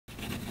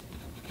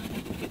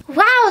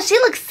she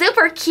looks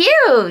super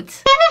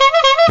cute!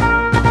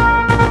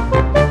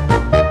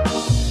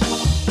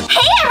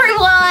 Hey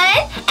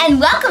everyone! And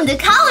welcome to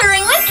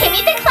Coloring with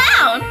KiMMi the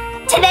Clown!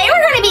 Today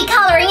we're going to be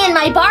coloring in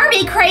my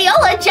Barbie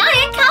Crayola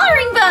giant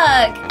coloring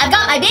book! I've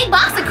got my big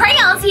box of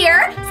crayons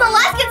here, so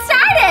let's get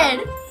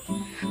started!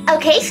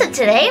 Okay, so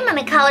today I'm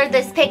going to color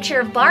this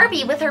picture of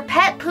Barbie with her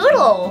pet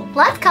poodle.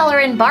 Let's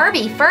color in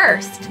Barbie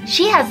first.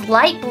 She has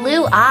light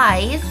blue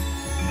eyes.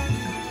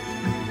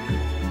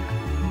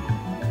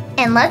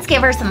 And let's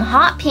give her some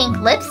hot pink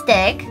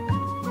lipstick.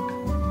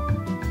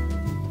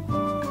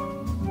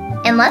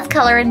 And let's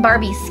color in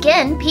Barbie's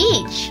skin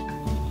peach.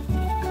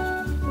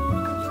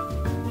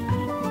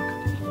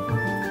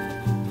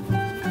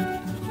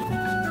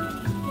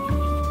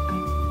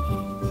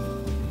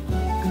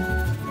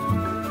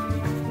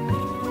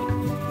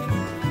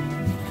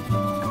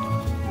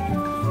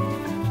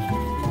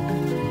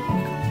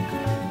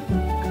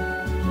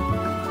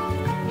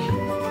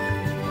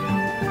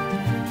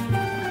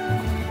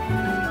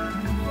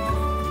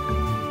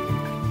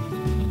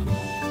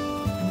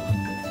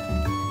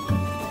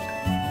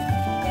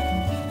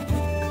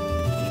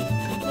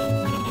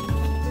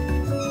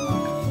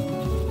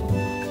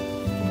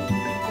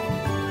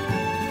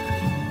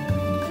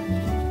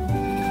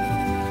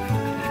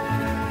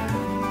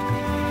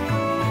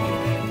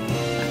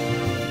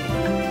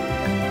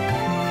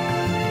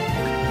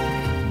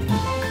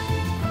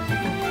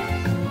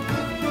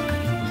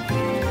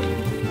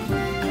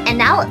 And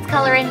now let's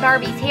color in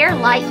Barbie's hair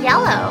light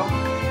yellow.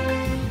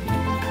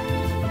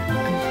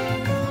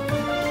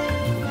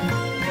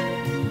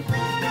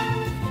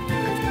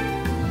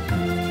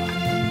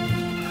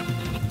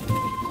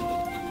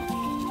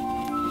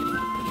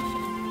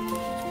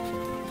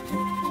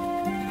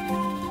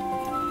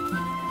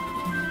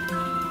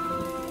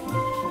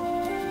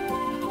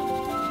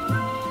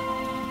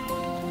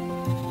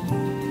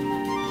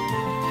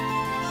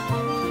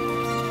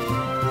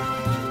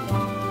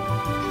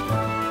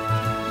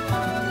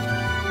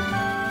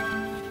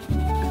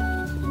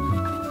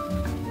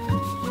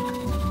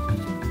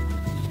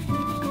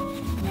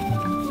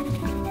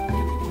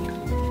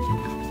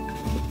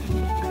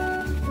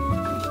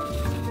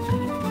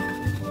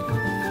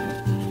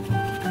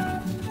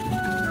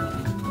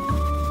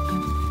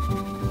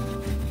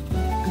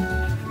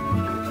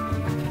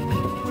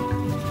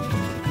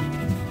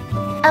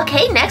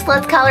 Okay, next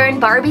let's color in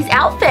Barbie's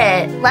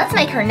outfit. Let's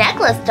make her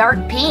necklace dark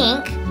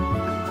pink.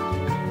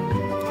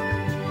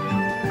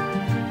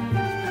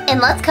 And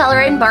let's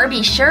color in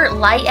Barbie's shirt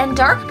light and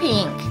dark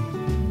pink.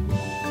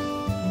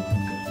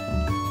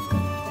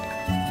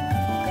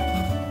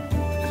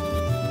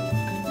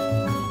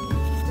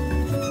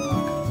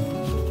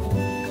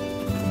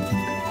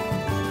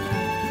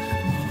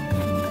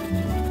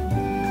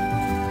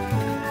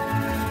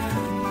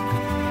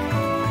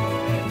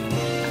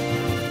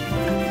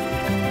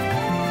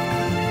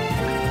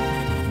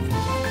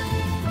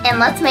 And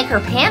let's make her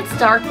pants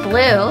dark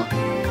blue.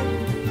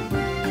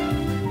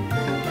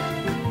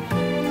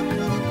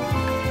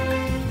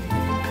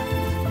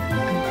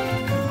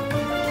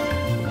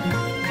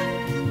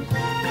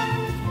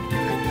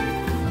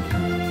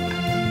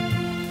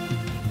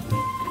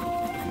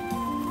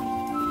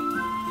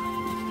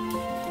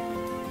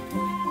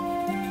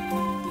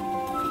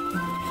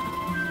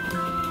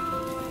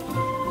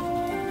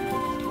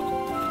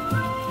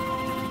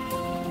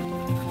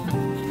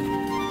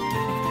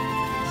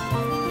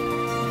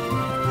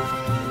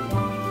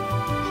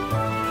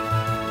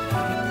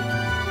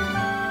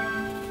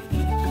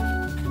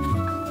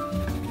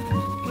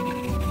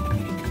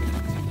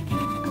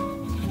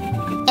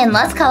 And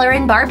let's color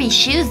in Barbie's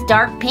shoes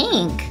dark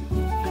pink.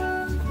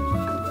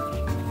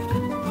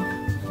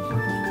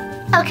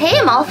 Okay,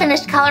 I'm all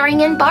finished coloring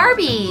in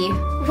Barbie.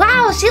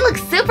 Wow, she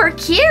looks super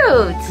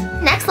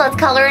cute. Next, let's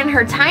color in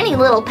her tiny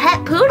little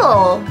pet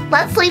poodle.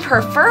 Let's leave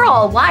her fur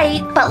all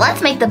white, but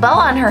let's make the bow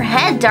on her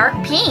head dark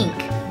pink.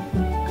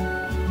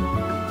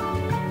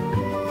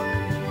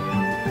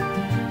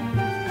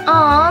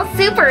 Aw,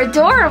 super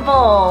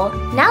adorable!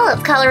 Now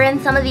let's color in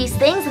some of these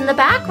things in the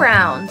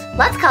background.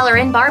 Let's color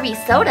in Barbie's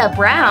soda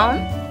brown.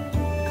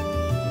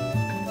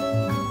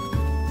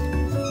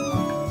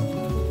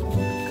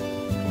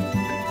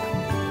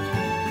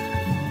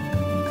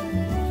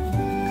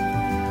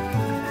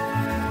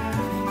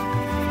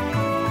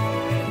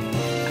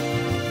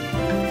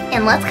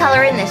 And let's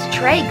color in this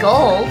tray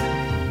gold.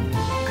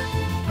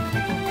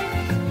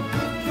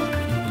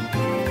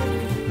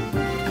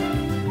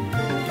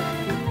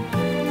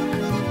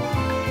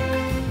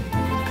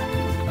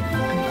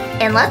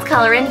 And let's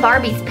color in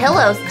Barbie's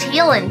pillows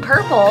teal and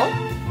purple.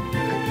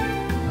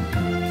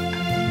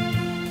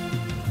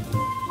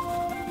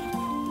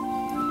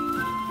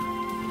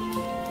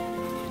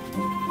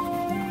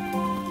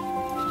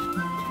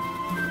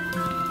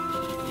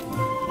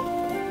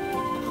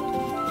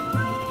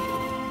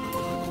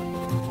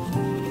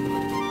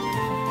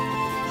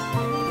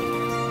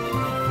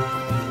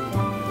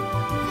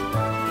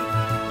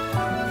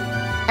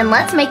 And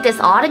let's make this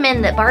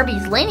ottoman that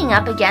Barbie's leaning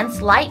up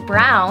against light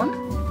brown.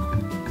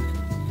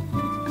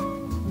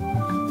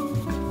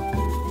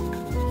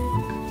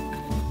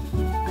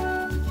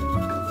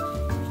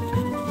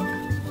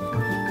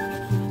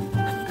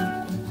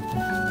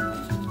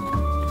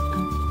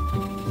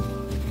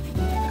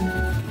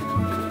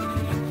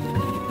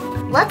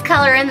 Let's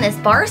color in this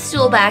bar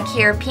stool back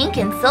here pink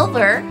and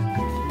silver.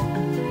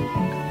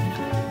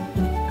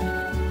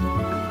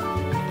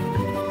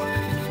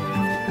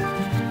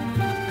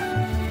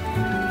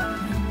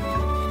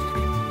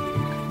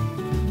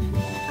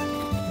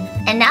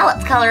 And now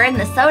let's color in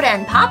the soda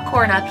and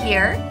popcorn up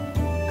here.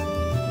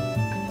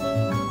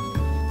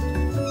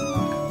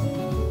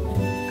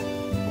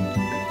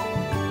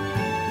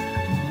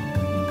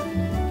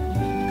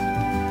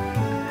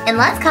 And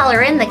let's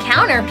color in the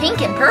counter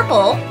pink and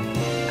purple.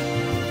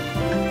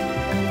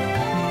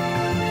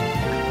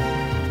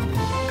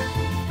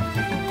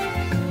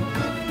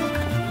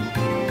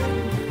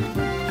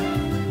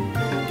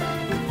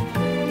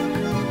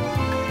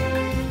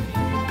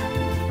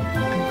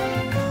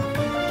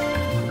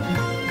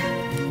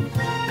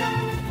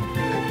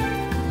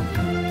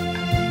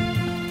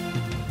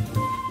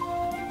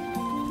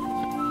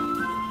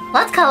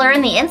 Let's color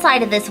in the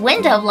inside of this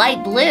window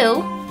light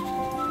blue.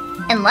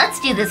 And let's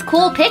do this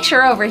cool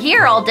picture over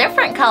here, all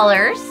different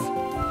colors.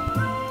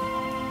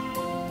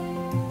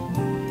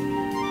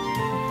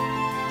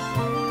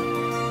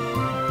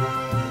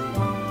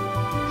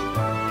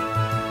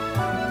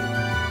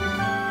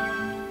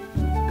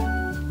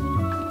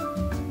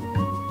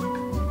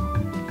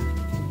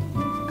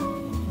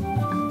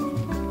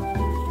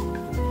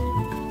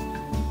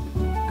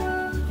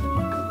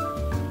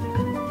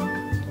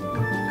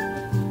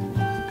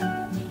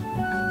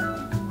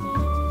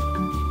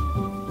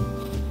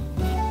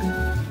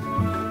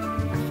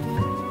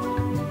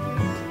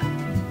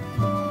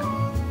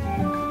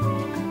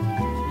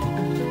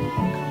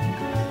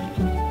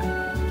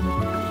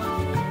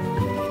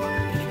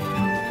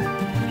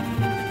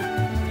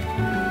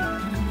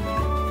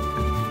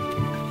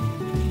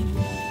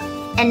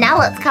 And now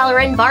let's color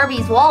in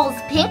Barbie's walls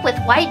pink with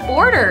white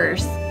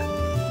borders.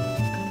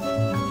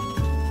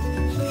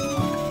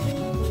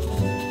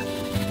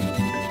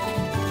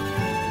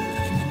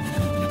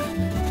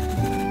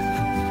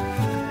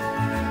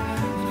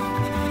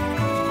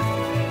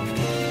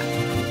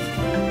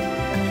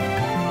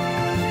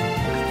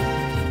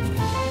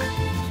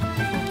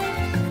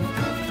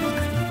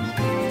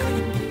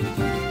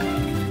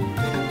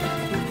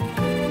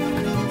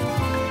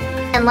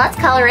 And let's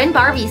color in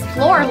Barbie's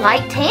floor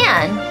light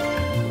tan.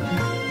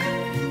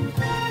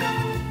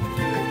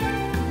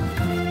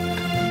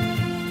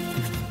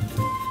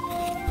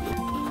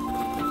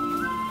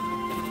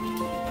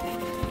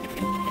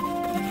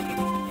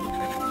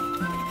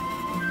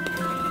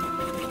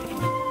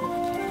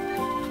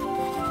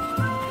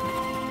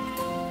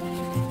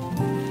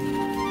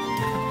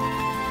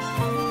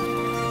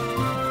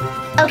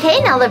 Okay,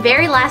 now the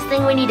very last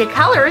thing we need to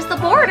color is the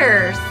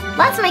borders.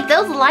 Let's make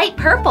those light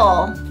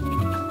purple.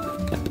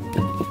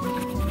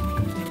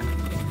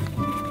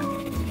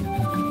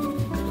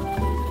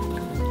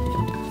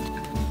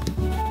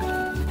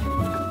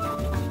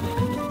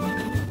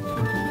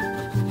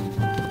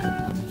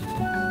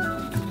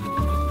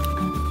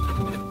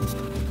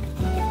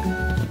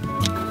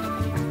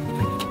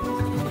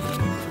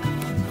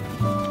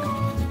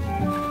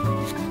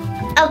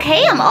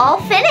 Okay, I'm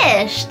all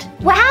finished.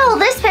 Wow,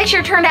 this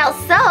picture turned out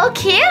so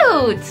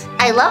cute!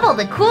 I love all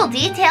the cool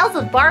details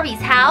of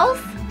Barbie's house.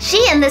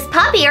 She and this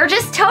puppy are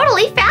just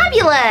totally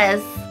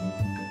fabulous!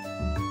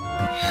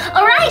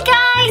 Alright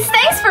guys,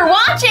 thanks for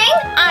watching!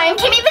 I'm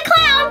KiMMi the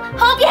Clown!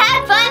 Hope you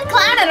had fun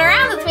clowning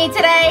around with me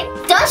today!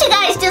 Don't you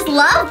guys just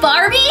love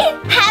Barbie?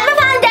 Have a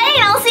fun day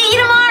and I'll see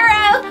you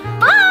tomorrow!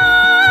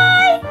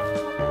 Bye!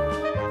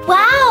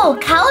 Wow,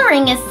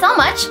 coloring is so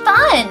much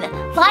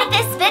fun! Like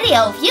this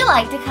video if you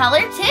like to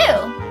color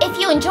too! If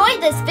you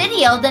enjoyed this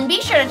video, then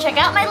be sure to check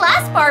out my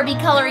last Barbie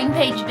coloring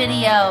page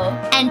video.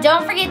 And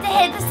don't forget to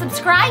hit the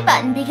subscribe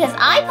button because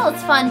I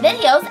post fun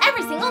videos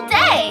every single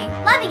day.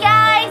 Love you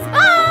guys,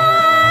 bye!